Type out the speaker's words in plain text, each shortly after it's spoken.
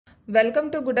Welcome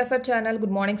to Good Effort channel.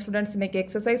 Good morning students. Make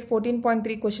exercise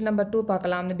 14.3 question number 2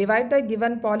 பார்க்கலாம். Divide the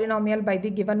given polynomial by the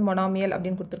given monomial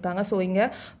அப்படினு கொடுத்திருக்காங்க. So இங்க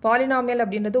polynomial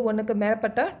அப்படின்றது ஒண்ணுக்கு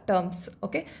மேற்பட்ட terms.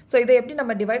 Okay. So இதை எப்படி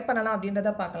நம்ம divide பண்ணலாம்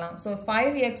அப்படின்றத பார்க்கலாம். So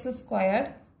 5x squared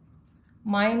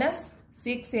minus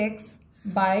 6x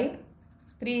by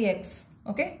 3x.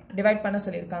 Okay. Divide பண்ண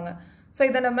சொல்லிருக்காங்க. So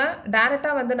இதை நம்ம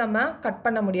டைரக்டா வந்து நம்ம கட்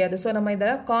பண்ண முடியாது. So நம்ம இத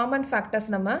common factors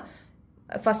நம்ம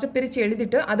first பிரிச்சு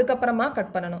எழுதிட்டு அதுக்கு அப்புறமா கட்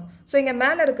பண்ணனும் சோ இங்க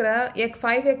மேல இருக்கிற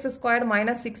 5x squared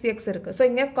minus 6x இருக்கு சோ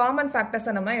இங்க காமன் ஃபேக்டர்ஸ்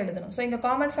நம்ம எழுதணும் சோ இங்க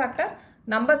காமன் ஃபேக்டர்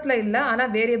நம்பர்ஸ்ல இல்ல ஆனா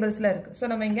வேரியபிள்ஸ்ல இருக்கு சோ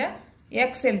நம்ம இங்க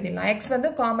x எழுதிடலாம் x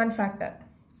வந்து காமன் ஃபேக்டர்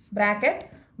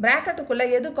பிராக்கெட்டுக்குள்ள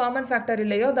எது காமன் ஃபேக்டர்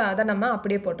இல்லையோ அத நம்ம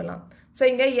அப்படியே போடலாம் சோ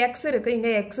இங்க x இருக்கு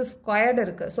இங்க x squared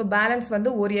இருக்கு சோ பேலன்ஸ்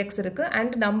வந்து ஒரு x இருக்கு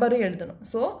and நம்பரும் எழுதணும்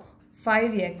சோ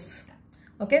 5x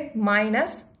ஓகே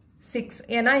minus 6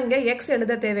 ஏனா இங்க x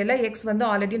எழுத தேவையில்லை x வந்து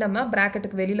ஆல்ரெடி நம்ம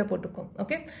பிராக்கெட்டுக்கு வெளியில போட்டுக்கோம்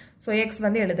ஓகே சோ x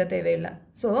வந்து எழுத தேவையில்லை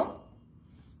so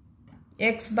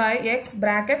x by x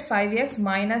bracket 5x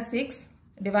minus 6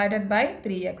 divided by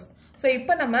 3x so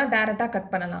இப்போ நம்ம டைரக்டா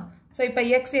கட் பண்ணலாம் சோ இப்போ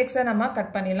x நம்ம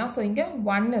கட் பண்ணிடலாம் சோ இங்க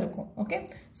 1 இருக்கும் okay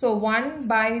so 1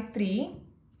 by 3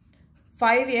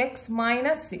 5x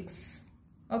minus 6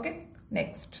 okay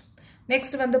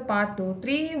next வந்து part 2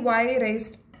 3y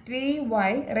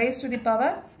raised to the power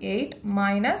 8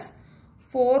 minus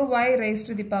 4y raised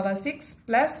to the power 6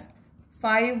 plus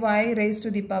 5y raised to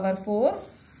the power 4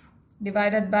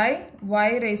 divided by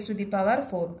y raised to the power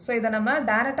 4. So, இதை நம்ம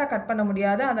டைரக்டா cut பண்ண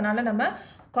முடியாது அதனால நம்ம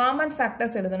common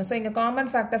factors எழுதணும் so இங்க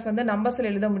காமன் ஃபேக்டர்ஸ் வந்து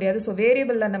நம்பர்ஸ்ல எழுத முடியாது சோ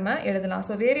வேரியபிள்ல நம்ம எழுதலாம்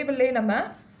சோ வேரியபிள்லயே நம்ம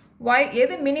y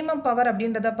எது மினிமம் பவர்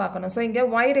அப்படின்றத பார்க்கணும் சோ இங்க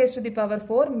y raised to the power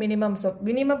 4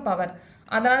 minimum power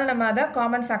அதனால நம்ம அத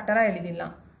காமன் ஃபேக்டரா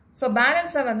எழுதிடலாம் So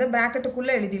balance வந்து bracketக்குள்ள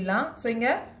எழுதிடலாம் so இங்க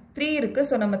 3 இருக்கு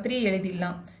so நம்ம 3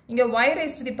 எழுதிடலாம் இங்க y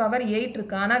raised to the power 8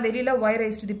 இருக்கு ஆனா வெளியில y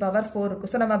raised to the power 4 இருக்கு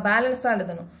so நம்ம பேலன்ஸ் தான்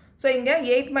எழுதணும் so இங்க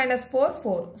 8 minus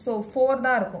 4 so 4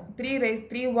 தான் இருக்கும்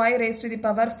 3y raised to the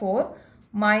power 4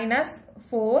 minus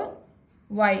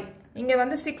 4y இங்க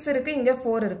வந்து 6 இருக்கு இங்க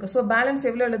 4 இருக்கு so பேலன்ஸ்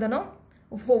எவ்வளவு எழுதணும்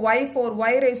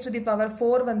y raised to the power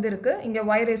 4 வந்து இருக்கு இங்க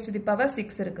y raised to the power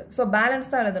 6 இருக்கு so பேலன்ஸ்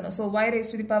தான் எழுதணும் so y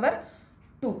raised to the power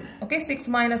 2 okay 6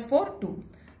 minus 4 2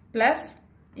 plus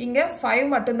இங்க 5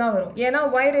 மட்டும் தான் வரும் ஏனா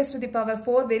y raised to the power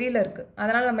 4 வெளியில இருக்கு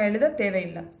அதனால நம்ம எழுத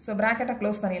தேவையில்லை so bracket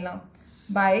க்ளோஸ் பண்ணிடலாம்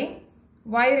by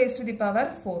y raised to the power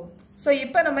 4 so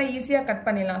இப்போ நம்ம ஈஸியா கட்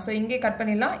பண்ணிடலாம் so இங்கே கட்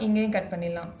பண்ணிடலாம் இங்கேயும் கட்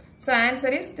பண்ணிடலாம் so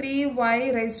answer is 3y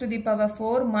raised to the power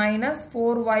 4 minus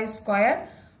 4y squared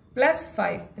plus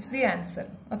 5 is the answer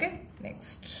okay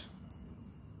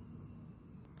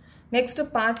next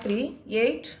part 3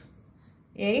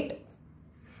 8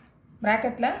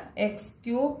 bracket la x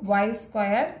cube y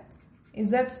squared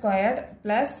z squared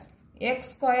plus x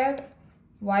squared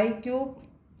y cube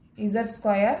z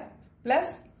squared plus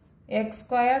x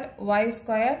squared y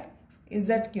squared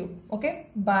z cube okay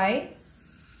by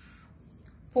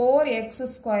 4x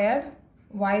squared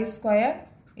y squared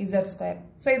z squared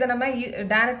so இத நம்ம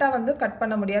டைரக்டா வந்து cut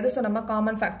பண்ண முடியாது so நம்ம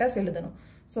common factors எழுதணும்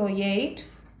so 8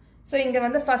 so இங்க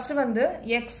வந்து ஃபர்ஸ்ட் வந்து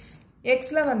x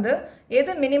ல வந்து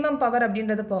எது மினிமம் பவர்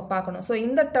அப்படின்றது பார்க்கணும் சோ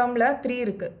இந்த டேர்ம்ல 3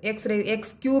 இருக்கு x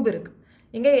கியூப் இருக்கு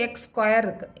இங்க x ஸ்கொயர்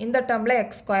இருக்கு இந்த டேர்ம்ல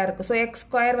x ஸ்கொயர் இருக்கு சோ x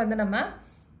ஸ்கொயர் வந்து நம்ம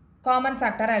காமன்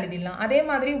ஃபேக்டரா எழுதிடலாம் அதே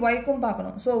மாதிரி y க்கும்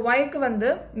பார்க்கணும் சோ y க்கு வந்து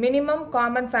மினிமம்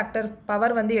காமன் ஃபேக்டர்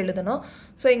பவர் வந்து எழுதணும்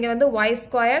சோ இங்க வந்து y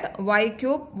squared y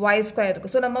cube y square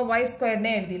இருக்கு சோ நம்ம y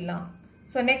ஸ்கொயர்னே எழுதிடலாம்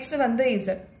சோ நெக்ஸ்ட் வந்து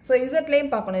z சோ z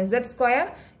லயும் பார்க்கணும் z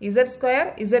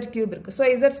ஸ்கொயர் z கியூப் இருக்கு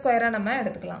சோ z ஸ்கொயரா நம்ம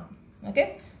எடுத்துக்கலாம் ஓகே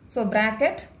so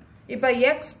bracket இப்ப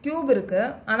x cube இருக்கு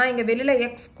ஆனா இங்க வெளியில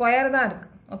x square தான் இருக்கு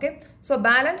ஓகே so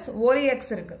balance ஒரு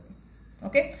x இருக்கு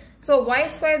okay so y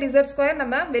squared z square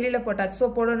நம்ம வெளியில போட்டாச்சு so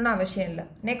போடணும்னு அவசியம் இல்ல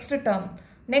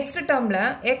next termல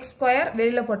x square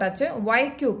வெளியில போட்டாச்சு y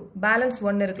cube balance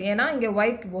 1 இருக்கு ஏனா இங்க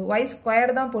y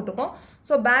squared தான் போட்டுக்கோம்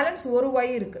so balance ஒரு y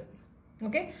இருக்கு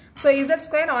okay so z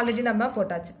square already நம்ம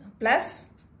போட்டாச்சு plus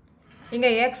இங்க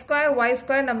x square y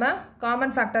square நம்ம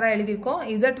காமன் ஃபேக்டரா எழுதிருக்கோம்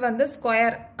z வந்து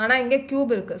ஸ்கொயர் ஆனா இங்க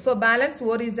கியூப் இருக்கு சோ பேலன்ஸ்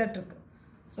ஒரு z இருக்கு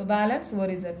சோ பேலன்ஸ்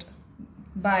ஒரு z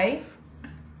by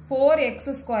 4x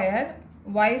squared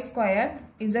y squared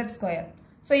z squared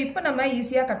so இப்போ நம்ம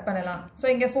ஈஸியா கட் பண்ணலாம் சோ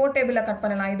இங்க 4 டேபிள்ல கட்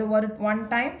பண்ணலாம் இது ஒரு 1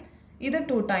 டைம் இது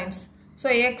 2 times so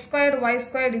x squared y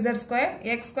squared z squared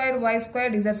x squared y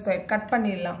squared z squared cut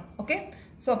பண்ணிடலாம் ஓகே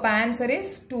சோ அப்ப answer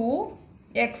is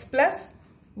 2x plus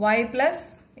y plus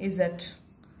z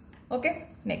okay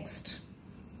next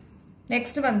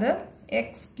வந்து x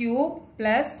cube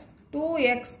plus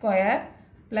 2x square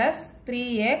plus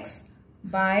 3x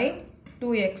by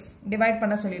 2x divide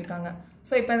பண்ண சொல்லிருக்காங்க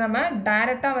so இப்போ நம்ம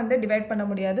டைரெக்டாக வந்து divide பண்ண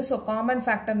முடியாது. ஸோ காமன்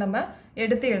ஃபேக்டர் நம்ம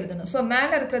எடுத்து எழுதணும். ஸோ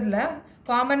மேலே இருக்கிறதுல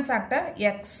common factor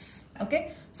X. Okay,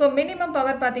 so minimum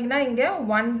power பார்த்தீங்கன்னா இங்கே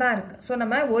 1 தான் இருக்குது. ஸோ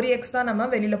நம்ம ஒரு எக்ஸ் தான் நம்ம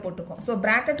வெளியில் போட்டிருக்கோம். ஸோ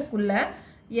ப்ராக்கெட்டுக்குள்ளே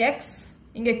எக்ஸ்,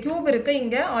 இங்கே கியூப் இருக்குது,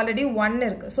 இங்கே ஆல்ரெடி 1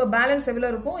 இருக்குது. ஸோ பேலன்ஸ் எவ்வளோ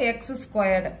இருக்கும்? X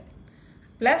squared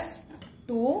plus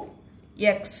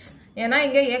 2x. ஏன்னா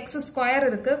இங்கே எக்ஸ் ஸ்கொயர்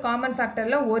இருக்குது, காமன்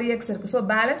ஃபேக்டரில் ஒரு எக்ஸ் இருக்குது. ஸோ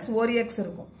பேலன்ஸ் ஒரு எக்ஸ்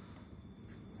இருக்கும்.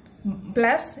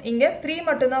 பிளஸ் இங்கே 3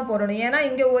 மட்டும்தான் போடணும், ஏன்னா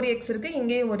இங்கே ஒரு எக்ஸ் இருக்குது,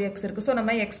 இங்கேயும் ஒரு எக்ஸ் இருக்குது. ஸோ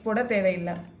நம்ம எக்ஸ் போட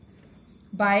தேவையில்லை.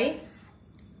 By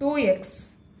 2x.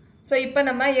 ஸோ இப்போ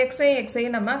நம்ம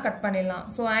எக்ஸையும் நம்ம கட் பண்ணிடலாம்.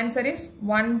 So answer is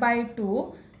 1/2.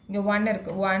 இங்கே 1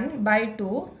 இருக்குது, 1/2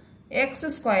 X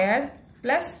square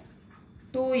plus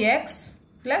 2x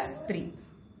plus 3.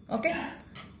 Okay,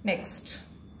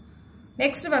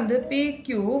 next வந்து p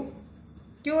cube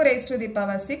q raised to the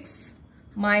power 6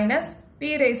 minus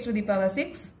p raised to the power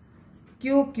 6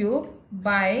 q cube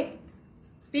by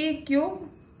p cube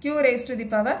q raised to the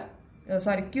power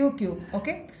q cube.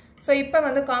 Okay, so இப்போ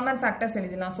வந்து common factors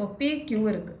எழுதிடலாம். So p q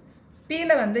இருக்குது,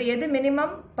 pல வந்து எது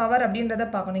minimum power அப்படின்றத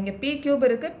பார்க்கணும். இங்கே p cube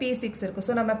இருக்குது, p6 இருக்குது.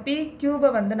 ஸோ நம்ம p cube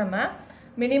வந்து நம்ம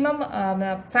மினிமம்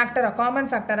ஃபேக்டராக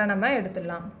காமன் ஃபேக்டராக நம்ம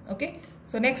எடுத்துடலாம். ஓகே,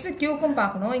 ஸோ நெக்ஸ்ட் க்யூக்கும்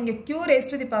பார்க்கணும். இங்கே q raised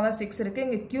to the power 6 இருக்குது,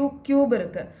 இங்கே q cube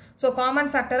இருக்குது. ஸோ காமன்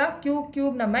ஃபேக்டராக q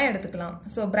cube நம்ம எடுத்துக்கலாம்.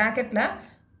 ஸோ ப்ராக்கெட்டில்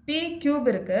p cube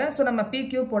இருக்குது. ஸோ நம்ம p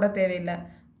cube போட தேவையில்லை.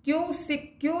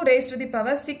 q raised to the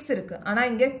power 6 இருக்குது, ஆனால்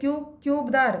இங்கே q cube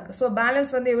தான் இருக்குது. ஸோ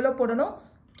பேலன்ஸ் வந்து எவ்வளோ போடணும்?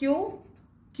 q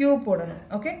cube போடணும்.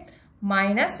 ஓகே,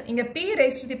 மைனஸ் இங்கே p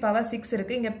raised to the power 6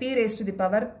 இருக்குது, இங்கே p raised to the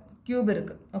power cube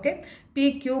இருக்குது. ஓகே, p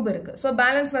cube இருக்குது. ஸோ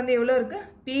பேலன்ஸ் வந்து எவ்வளோ இருக்குது?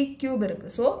 p cube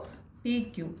இருக்குது. So p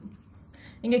cube.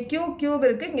 இங்கே q cube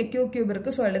இருக்குது, இங்கே q cube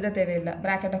இருக்குது. ஸோ எழுத தேவையில்லை.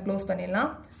 ப்ராக்கெட்டை க்ளோஸ் பண்ணிடலாம்.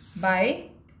 By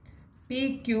p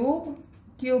cube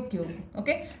q cube.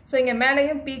 Okay, so இங்கே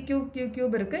மேலேயும் p cube q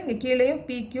cube இருக்குது, இங்கே கீழேயும்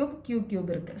p cube q cube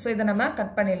இருக்குது. ஸோ இதை நம்ம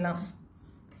கட் பண்ணிடலாம்.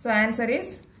 So answer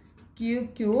is q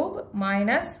cube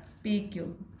minus p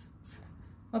cube.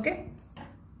 Okay,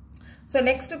 so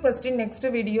next question next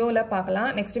வீடியோவில் பார்க்கலாம்.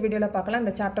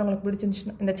 இந்த சாப்டர் உங்களுக்கு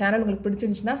பிடிச்சிருந்துச்சுன்னா, இந்த சேனல் உங்களுக்கு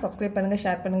பிடிச்சிருந்துச்சுன்னா சப்ஸ்கிரைப் பண்ணுங்கள்,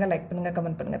 ஷேர் பண்ணுங்கள், லைக் பண்ணுங்கள்,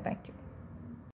 கமெண்ட் பண்ணுங்கள். தேங்க்யூ.